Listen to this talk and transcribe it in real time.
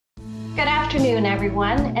afternoon,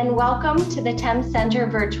 everyone, and welcome to the Thames Centre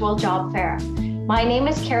Virtual Job Fair. My name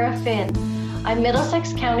is Cara Finn. I'm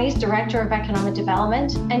Middlesex County's Director of Economic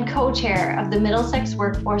Development and co-chair of the Middlesex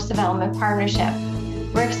Workforce Development Partnership.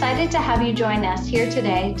 We're excited to have you join us here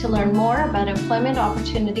today to learn more about employment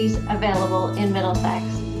opportunities available in Middlesex.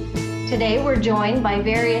 Today, we're joined by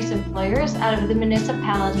various employers out of the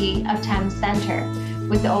municipality of Thames Centre,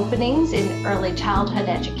 with openings in early childhood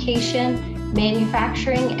education,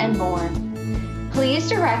 manufacturing, and more. Please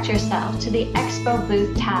direct yourself to the Expo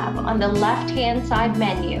Booth tab on the left-hand side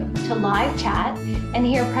menu to live chat and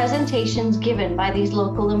hear presentations given by these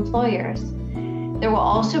local employers. There will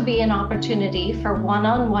also be an opportunity for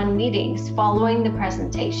one-on-one meetings following the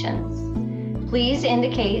presentations. Please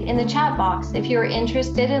indicate in the chat box if you are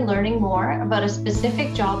interested in learning more about a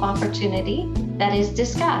specific job opportunity that is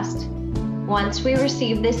discussed. Once we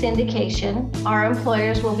receive this indication, our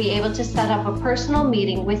employers will be able to set up a personal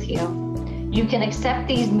meeting with you. You can accept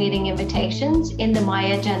these meeting invitations in the My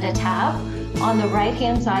Agenda tab on the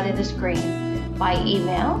right-hand side of the screen, by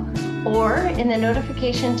email, or in the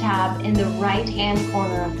notification tab in the right-hand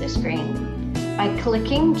corner of the screen. By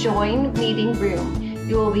clicking Join Meeting Room,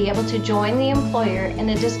 you will be able to join the employer in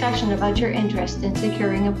a discussion about your interest in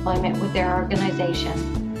securing employment with their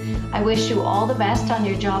organization. I wish you all the best on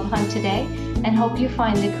your job hunt today and hope you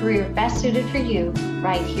find the career best suited for you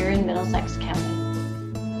right here in Middlesex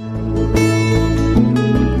County.